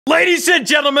Ladies and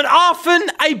gentlemen,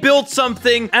 often I build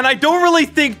something and I don't really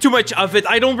think too much of it.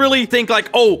 I don't really think like,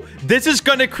 oh, this is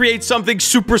gonna create something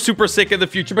super sick in the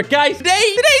future. But guys,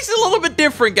 today's a little bit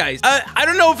different, guys. I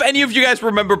don't know if any of you guys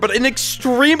remember, but an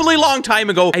extremely long time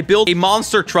ago, I built a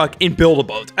monster truck in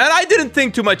Build-A-Boat. And I didn't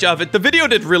think too much of it. The video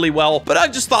did really well, but I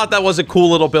just thought that was a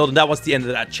cool little build, and that was the end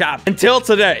of that chapter. Until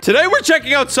today. Today, we're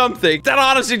checking out something that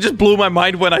honestly just blew my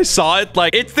mind when I saw it.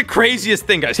 Like, it's the craziest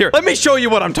thing, guys. Here, let me show you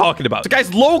what I'm talking about. So,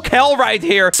 guys, Locale right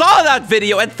here saw that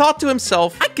video and thought to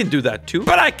himself, I can do that too,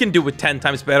 but I can do it 10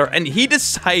 times better. And he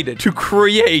decided to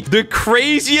create the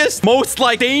craziest, most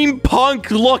like steampunk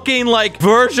looking like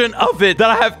version of it that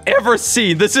I have ever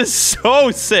seen. This is so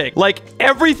sick. Like,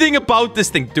 everything about this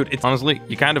thing, dude, it's honestly,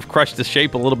 you kind of crushed the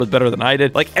shape a little bit better than I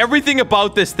did. Like, everything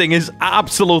about this thing is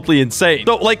absolutely insane.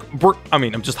 So, like,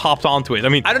 I'm just hopped onto it. I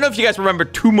mean, I don't know if you guys remember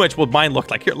too much what mine looked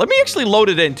like. Here, let me actually load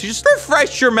it in to just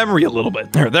refresh your memory a little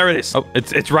bit. There it is. Oh,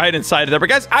 it's right inside of there. But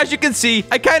guys, as you can see,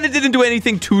 I kind of didn't do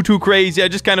anything too crazy. I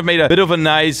just kind of made a bit of a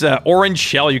nice orange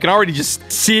shell. You can already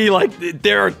just see, like,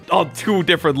 they're on 2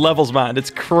 different levels, man. It's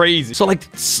crazy. So, like,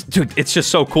 dude, it's just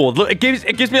so cool. It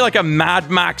gives me like a Mad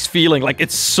Max feeling. Like,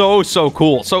 it's so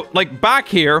cool. So, like, back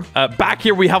here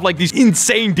we have like these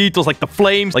insane details, like the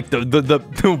flames, like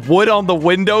the wood on the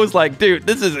windows. Like, dude,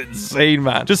 this is insane,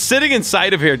 man. Just sitting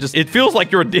inside of here, it feels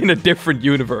like you're in a different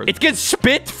universe. It can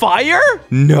spit fire?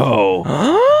 No.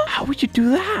 How would you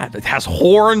do that? It has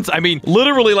horns. I mean,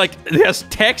 literally, like, it has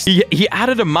text. He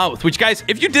added a mouth, which, guys,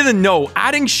 if you didn't know,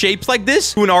 adding shapes like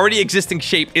this to an already existing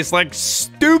shape is like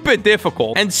stupid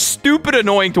difficult and stupid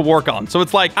annoying to work on. So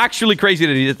it's like actually crazy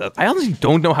that he did that. I honestly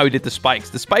don't know how he did the spikes.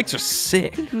 The spikes are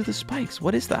sick. What did he do with the spikes?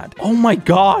 What is that? Oh my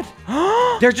god.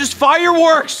 They're just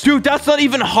fireworks. Dude, that's not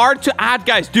even hard to add,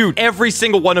 guys. Dude, every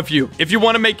single one of you, if you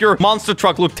want to make your monster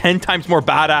truck look 10 times more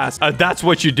badass, that's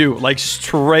what you do. Like,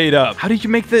 straight up. How did you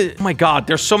make the... Oh my god,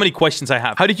 there's so many questions I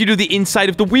have. How did you do the inside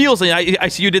of the wheels? And I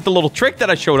see you did the little trick that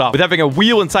I showed off with having a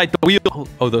wheel inside the wheel.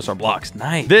 Oh, those are blocks.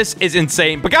 Nice. This is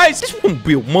insane. But guys, this won't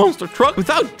be a monster truck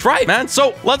without drive, man.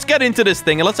 So let's get into this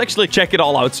thing and let's actually check it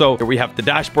all out. So here we have the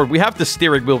dashboard. We have the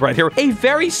steering wheel right here. A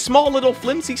very small little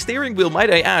flimsy steering wheel,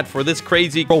 might I add, for this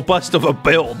crazy robust of a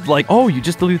build. Like, oh, you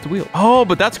just deleted the wheel. Oh,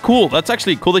 but that's cool. That's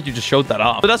actually cool that you just showed that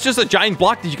off. But that's just a giant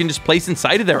block that you can just place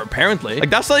inside of there, apparently. Like,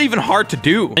 that's not even hard to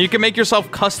do. And you can make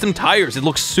yourself custom tires. It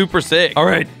looks super sick. All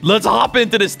right, let's hop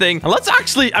into this thing. And let's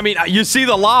actually, I mean, you see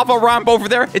the lava ramp over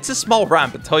there? It's a small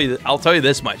ramp. I'll tell you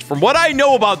this much. From what I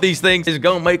know about these things, it's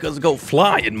gonna make us go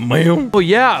flying, man. Oh,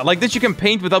 yeah. Like this, you can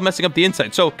paint without messing up the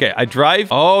inside. So, okay, I drive.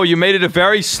 Oh, you made it a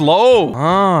very slow.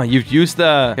 Ah, you've used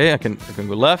the... Okay, I can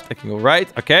go left. I can go right.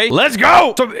 Okay, let's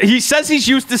go. So, he says he's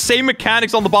used the same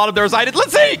mechanics on the bottom there as I did.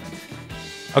 Let's see.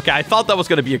 Okay, I thought that was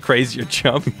going to be a crazier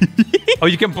jump. Oh,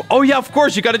 you can... Oh, yeah, of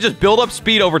course. You got to just build up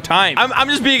speed over time. I'm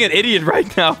just being an idiot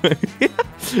right now.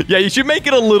 Yeah, you should make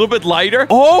it a little bit lighter.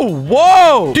 Oh,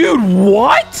 whoa. Dude,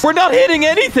 what? We're not hitting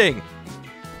anything.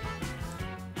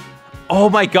 Oh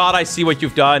my god, I see what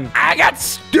you've done. I got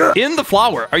stuck in the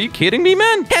flower. Are you kidding me,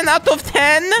 man? 10 out of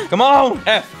 10. Come on.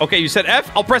 F. Okay, you said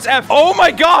F. I'll press F. Oh my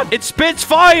god, it spits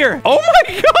fire. Oh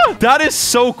my god. That is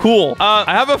so cool.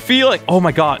 I have a feeling. Oh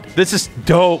my god, this is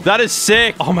dope. That is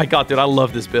sick. Oh my god, dude, I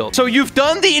love this build. So you've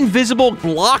done the invisible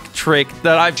block trick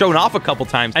that I've shown off a couple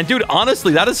times. And dude,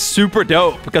 honestly, that is super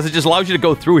dope because it just allows you to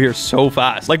go through here so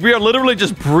fast. Like, we are literally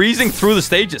just breezing through the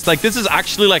stages. Like, this is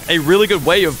actually like a really good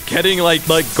way of getting like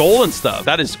gold and stuff.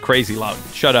 That is crazy loud.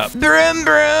 Shut up. Brum,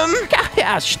 brum.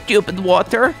 Yeah, stupid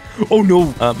water. Oh no,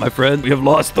 my friend, we have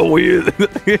lost the wheel.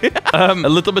 A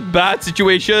little bit bad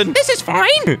situation. This is fine.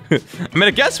 I mean, I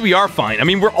guess we are fine. I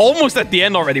mean, we're almost at the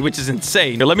end already, which is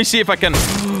insane. Here, let me see if I can...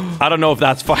 I don't know if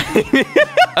that's fine.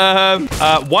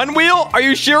 One wheel? Are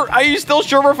you sure? Are you still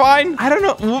sure we're fine? I don't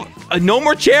know. No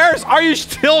more chairs? Are you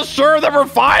still sure that we're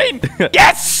fine?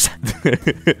 Yes!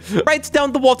 Writes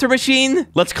down the water machine.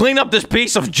 Let's clean up this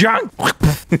piece of junk.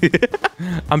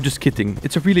 I'm just kidding.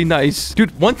 It's a really nice...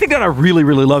 Dude, one thing that I really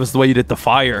love is the way you did the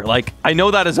fire. Like, I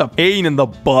know that is a pain in the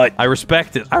butt. I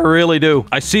respect it. I really do.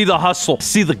 I see the hustle.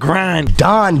 See the grind.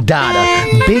 Don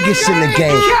Dada, biggest in the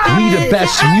game. We the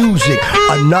best music.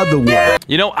 Another one.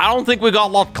 You know, I don't think we got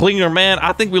a lot cleaner, man.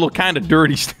 I think we look kind of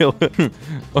dirty still.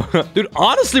 Dude,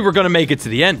 honestly, we're gonna make it to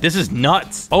the end. This is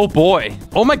nuts. Oh, boy.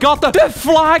 Oh, my God. The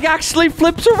flag actually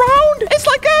flips around. It's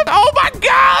like a... Oh, my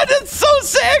God. It's so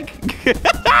sick.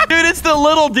 Dude, it's the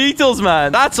little details,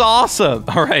 man. That's awesome.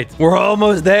 All right. We're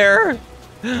almost there.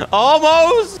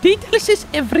 Almost. Details is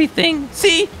everything.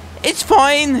 See? It's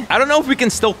fine. I don't know if we can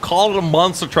still call it a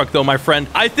monster truck, though, my friend.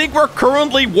 I think we're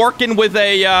currently working with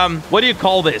a, what do you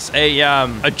call this?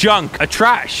 A junk, a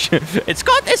trash. It's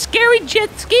called a scary jet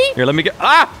ski. Here, let me get,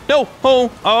 no, come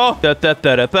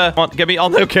on, get me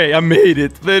on. Okay, I made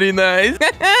it. Very nice.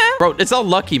 Bro, it's all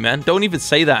lucky, man. Don't even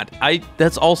say that.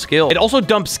 That's all skill. It also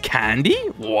dumps candy?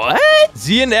 What?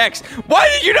 Z and X. Why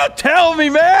did you not tell me,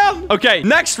 man? Okay,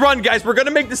 next run, guys. We're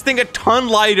gonna make this thing a ton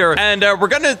lighter, and we're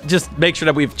gonna just make sure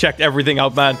that we've checked everything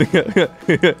out, man.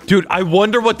 Dude, I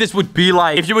wonder what this would be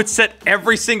like if you would set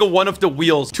every single one of the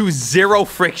wheels to 0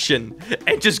 friction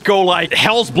and just go like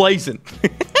hell's blazing.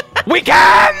 We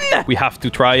can! We have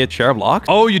to try it. Share block.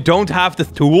 Oh, you don't have the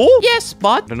tool? Yes,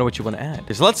 but I don't know what you want to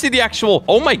add. So let's see the actual...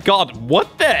 Oh my god,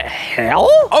 what the hell?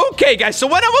 Okay, guys, so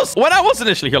when I was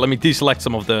initially... Here, let me deselect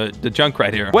some of the junk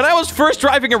right here. When I was first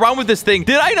driving around with this thing,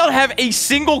 did I not have a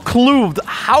single clue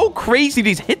how crazy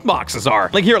these hitboxes are?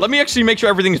 Like, here, let me actually make sure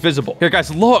everything is visible. Here,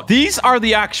 guys, look. These are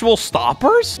the actual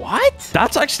stoppers? What?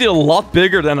 That's actually a lot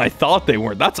bigger than I thought they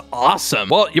were. That's awesome.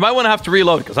 Well, you might want to have to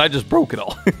reload because I just broke it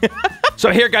all. So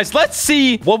here, guys, let's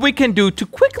see what we can do to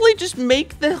quickly just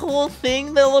make the whole thing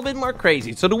a little bit more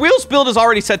crazy. So the wheel speed is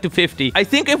already set to 50. I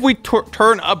think if we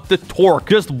turn up the torque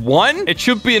just 1, it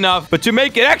should be enough. But to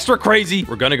make it extra crazy,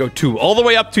 we're going to go 2 all the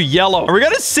way up to yellow. And we're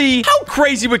going to see how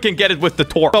crazy we can get it with the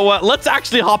torque. So let's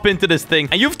actually hop into this thing.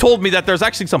 And you've told me that there's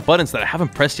actually some buttons that I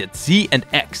haven't pressed yet. Z and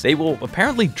X. They will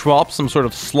apparently drop some sort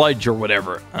of sludge or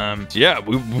whatever. So yeah,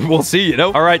 we'll see, you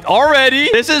know. All right,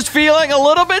 already. This is feeling a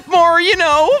little bit more, you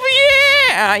know,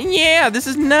 yeah, this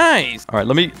is nice. All right,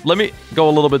 let me go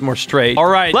a little bit more straight. All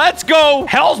right, let's go.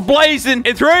 Hell's blazing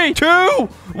in 3, 2,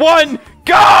 1,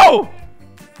 go.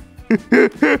 Okay,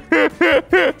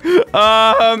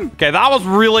 that was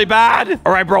really bad.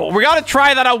 All right, bro, we gotta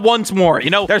try that out once more. You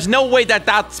know, there's no way that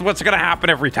that's what's gonna happen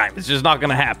every time. It's just not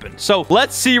gonna happen. So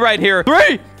let's see right here.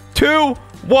 3, 2,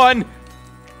 1.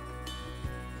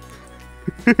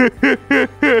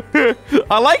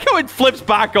 I like how it flips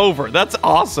back over. That's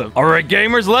awesome. All right,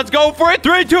 gamers, let's go for it.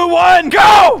 3, 2, 1,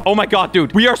 go! Oh my god,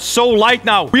 dude. We are so light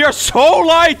now. We are so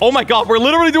light. Oh my god, we're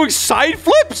literally doing side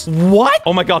flips? What?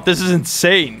 Oh my god, this is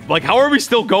insane. Like, how are we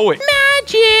still going?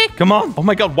 Magic. Come on. Oh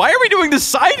my god, why are we doing the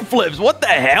side flips? What the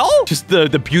hell? Just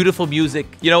the beautiful music.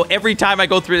 You know, every time I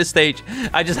go through the stage,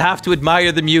 I just have to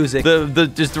admire the music.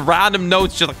 Just the random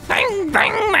notes just like bang,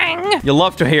 bang, bang. You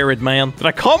love to hear it, man. But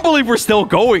I can't believe we're still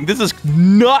going. This is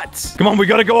nuts. Come on, we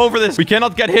gotta go over this. We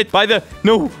cannot get hit by the...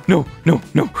 No.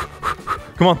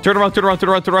 Come on, turn around. Quick.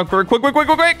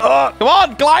 Come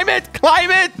on, climb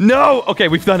it. No. Okay,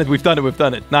 we've done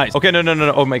it. Nice. Okay,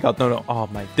 no. Oh my god, no. Oh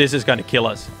my, this is gonna kill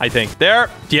us, I think. There.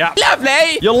 Yeah.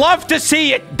 Lovely. You love to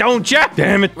see it, don't you?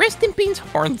 Damn it. Rest in peace,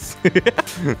 horns.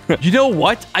 You know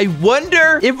what? I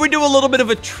wonder if we do a little bit of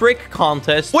a trick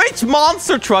contest. Which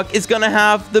monster truck is gonna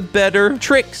have the better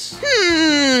tricks?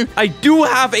 I do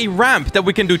have a ramp that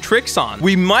we can do tricks on.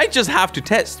 We might just have to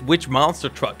test which monster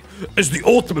truck is the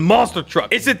ultimate monster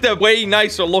truck. Is it the way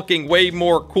nicer looking, way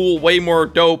more cool, way more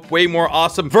dope, way more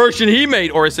awesome version he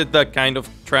made? Or is it the kind of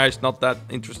trash, not that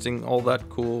interesting, all that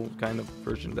cool kind of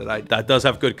version that does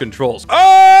have good controls?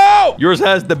 Oh! Yours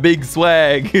has the big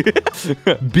swag.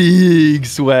 Big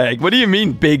swag. What do you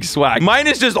mean big swag? Mine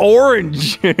is just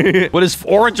orange. What, is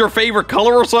orange your favorite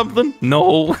color or something?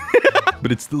 No.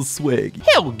 But it's still swag.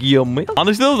 Hell yeah, man.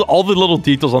 Honestly, all the little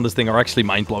details on this thing are actually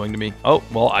mind-blowing to me. Oh,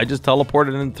 well, I just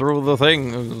teleported in through the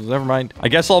thing. Never mind. I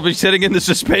guess I'll be sitting in the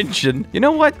suspension. You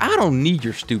know what? I don't need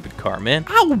your stupid car, man.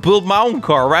 I will build my own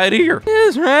car right here.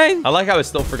 That's right. I like how I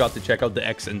still forgot to check out the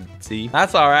X and Z.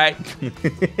 That's all right.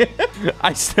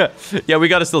 Yeah, we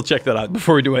got to still check that out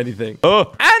before we do anything.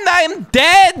 Oh, and I'm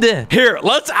dead. Here,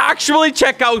 let's actually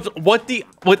check out what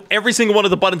every single one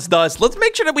of the buttons does. Let's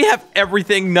make sure that we have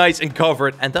everything nice and covered.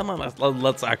 And then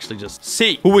let's actually just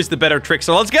see who is the better trick.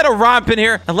 So let's get a ramp in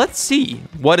here and let's see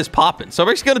what is popping. So I'm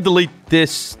just gonna delete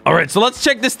this. All right, so let's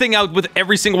check this thing out with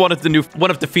every single one of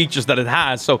the features that it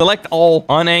has. So select all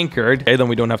unanchored. Okay, then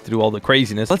we don't have to do all the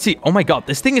craziness. Let's see. Oh my god,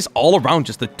 this thing is all around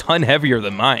just a ton heavier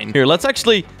than mine. Here, let's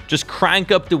actually just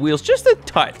crank up the wheels just a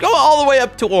touch. Go all the way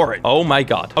up to orange. Oh my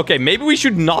god. Okay, maybe we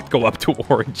should not go up to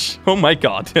orange. Oh my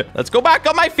god. Let's go back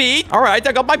on my feet. All right,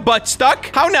 I got my butt stuck.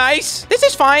 How nice. This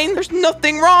is fine. There's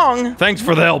nothing wrong. Thanks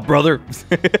for the help, brother.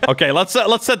 Okay, let's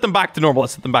set them back to normal.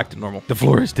 The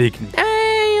floor is taken.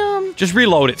 Just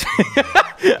reload it.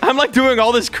 I'm like doing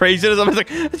all this craziness. I'm like,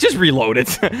 let's just reload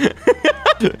it.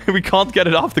 We can't get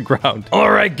it off the ground.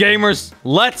 All right, gamers,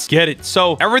 let's get it.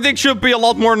 So everything should be a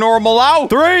lot more normal now.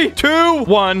 3, 2,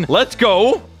 1, let's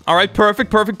go. All right,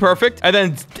 perfect. And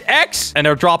then X, and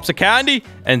there drops a candy.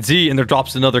 And Z, and there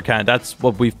drops another candy. That's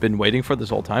what we've been waiting for this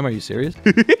whole time. Are you serious?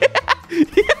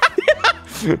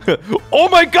 Oh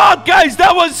my god, guys,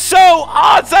 that was so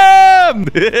awesome!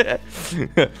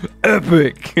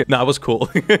 Epic. That was cool.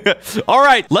 All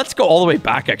right, let's go all the way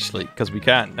back, actually, because we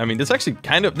can. I mean, this actually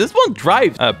this one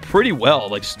drives pretty well,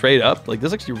 like straight up. Like, this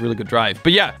is actually a really good drive.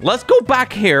 But yeah, let's go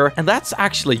back here, and that's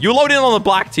actually, you load in on the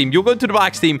black team. You'll go to the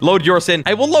black team, load yours in.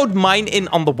 I will load mine in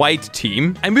on the white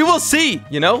team, and we will see,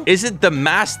 you know, is it the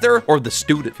master or the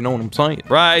student? You know what I'm saying?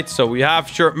 Right, so we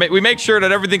make sure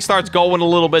that everything starts going a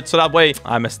little bit, so that way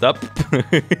I messed up.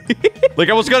 Like,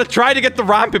 I was gonna try to get the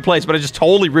ramp in place, but I just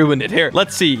totally ruined it. Here,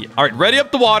 let's see. All right, ready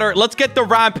up the water. Let's get the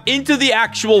ramp into the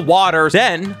actual water.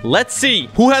 Then let's see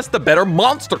who has the better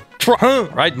monster truck.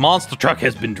 Right, monster truck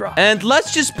has been dropped. And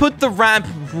let's just put the ramp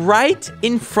right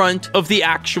in front of the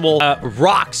actual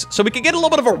rocks, so we can get a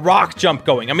little bit of a rock jump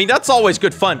going. I mean, that's always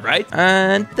good fun, right?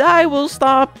 And I will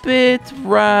stop it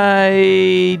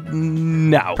right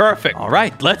now. Perfect. All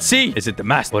right, let's see. Is it the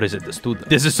master? What is it, the student?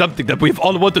 This is something that we've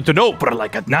all wanted to know for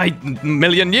like 9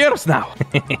 million years now.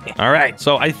 All right,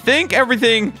 so I think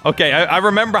everything... Okay, I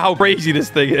remember how crazy this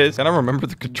thing is. Can I remember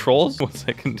the controls? 1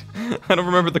 second. I don't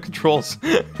remember the controls.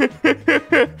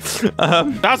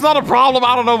 That's not a problem.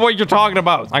 I don't know what you're talking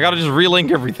about. I gotta just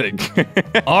relink everything.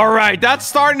 All right, that's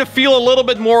starting to feel a little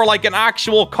bit more like an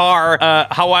actual car,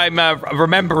 how I'm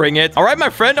remembering it. All right, my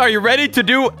friend, are you ready to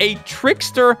do a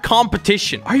trickster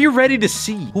competition? Are you ready to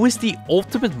see who is the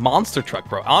ultimate monster truck,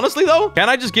 bro? Honestly, though, can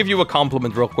I just give you a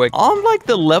compliment real quick on like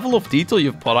the level of detail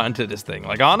you've put onto this thing?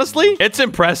 Like, honestly, it's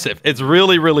impressive. It's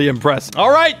really, really impressive.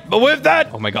 All right, but with that,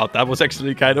 oh my god, that was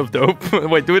actually kind of dope.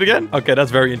 Wait, do it again. Okay,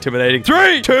 that's very intimidating.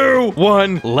 3, 2,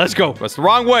 1, let's go. That's the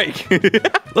wrong way.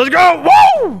 Let's go.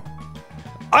 Woo!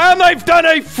 And I've done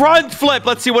a front flip.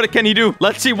 Let's see, what can he do?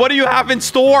 Let's see, what do you have in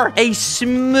store? A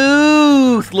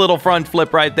smooth little front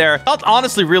flip right there. That's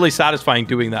honestly really satisfying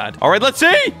doing that. All right, let's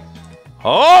see.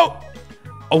 Oh,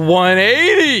 a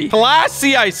 180.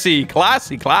 Classy, I see.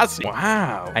 Classy.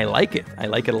 Wow. I like it. I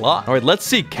like it a lot. All right, let's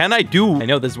see. Can I do... I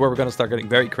know this is where we're going to start getting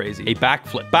very crazy. A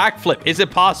backflip. Backflip. Is it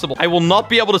possible? I will not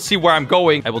be able to see where I'm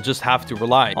going. I will just have to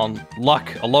rely on luck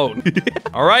alone.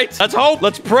 All right, let's hope.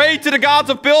 Let's pray to the gods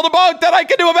of Build-A-Boat that I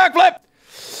can do a backflip.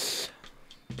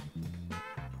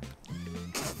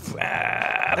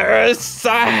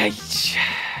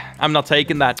 I'm not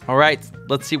taking that. All right,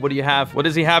 let's see. What do you have? What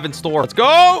does he have in store? Let's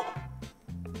go.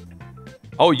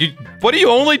 Oh, what do you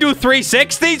only do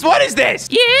 360s? What is this?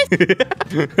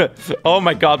 Yes. Oh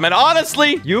my god, man.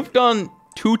 Honestly, you've done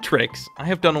 2 tricks. I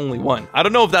have done only 1. I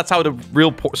don't know if that's how the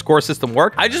real score system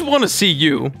works. I just want to see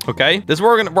you, okay? This is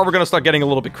where we're gonna start getting a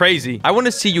little bit crazy. I want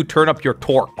to see you turn up your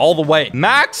torque all the way.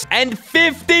 Max and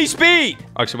 50 speed.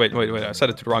 Actually, wait. I set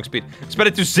it to the wrong speed. Set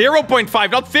it to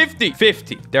 0.5, not 50.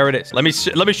 50. There it is. Let me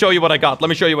show you what I got.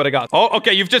 Oh,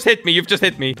 okay. You've just hit me.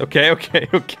 Okay. Okay,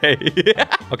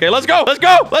 let's go.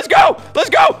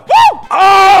 Woo!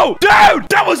 Oh, dude,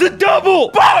 that was a double.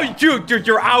 Oh, dude,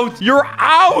 you're out. You're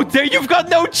out. You've got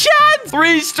no chance.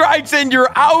 3 strikes and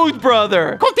you're out,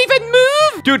 brother. Can't even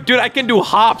move. Dude, I can do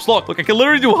hops. Look, I can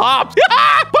literally do hops.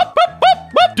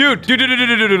 Dude,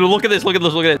 look at this.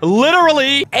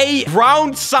 Literally a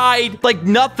round side, like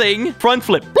nothing, front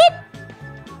flip. Boop.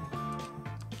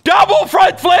 Double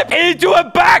front flip into a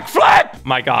back flip.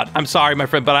 My god, I'm sorry, my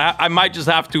friend, but I might just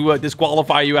have to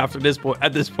disqualify you after this point.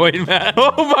 At this point, man.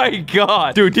 Oh my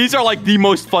god, dude, these are like the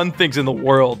most fun things in the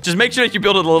world. Just make sure that you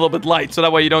build it a little bit light, so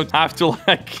that way you don't have to,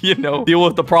 like, you know, deal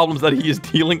with the problems that he is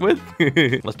dealing with.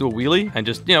 Let's do a wheelie and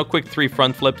just, you know, quick 3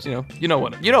 front flips. You know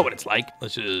what it's like.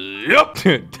 Let's just, yep.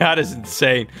 That is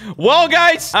insane. Well,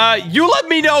 guys, you let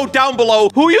me know down below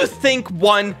who you think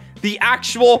won the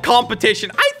actual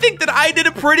competition. I think that I did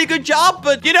a pretty good job,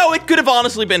 but you know, it could have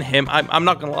honestly been him. I'm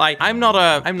not gonna lie. I'm not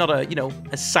a you know,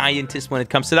 a scientist when it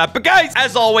comes to that. But guys,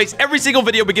 as always, every single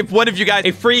video we give one of you guys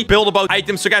a free Build-A-Boat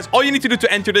item. So guys, all you need to do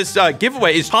to enter this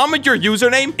giveaway is comment your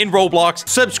username in Roblox,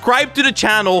 subscribe to the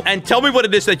channel, and tell me what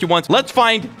it is that you want. Let's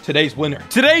find today's winner.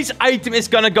 Today's item is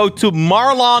gonna go to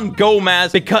Marlon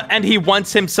Gomez and he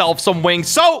wants himself some wings.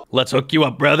 So let's hook you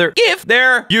up, brother.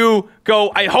 There you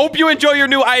go. I hope you enjoy your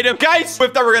new item. Guys,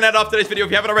 with that, we're gonna end off today's video.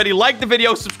 If you haven't already, like the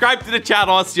video, subscribe to the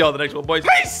channel. I'll see you all in the next one, boys.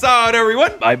 Peace out,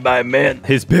 everyone. Bye, man.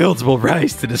 His builds will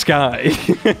rise to the sky.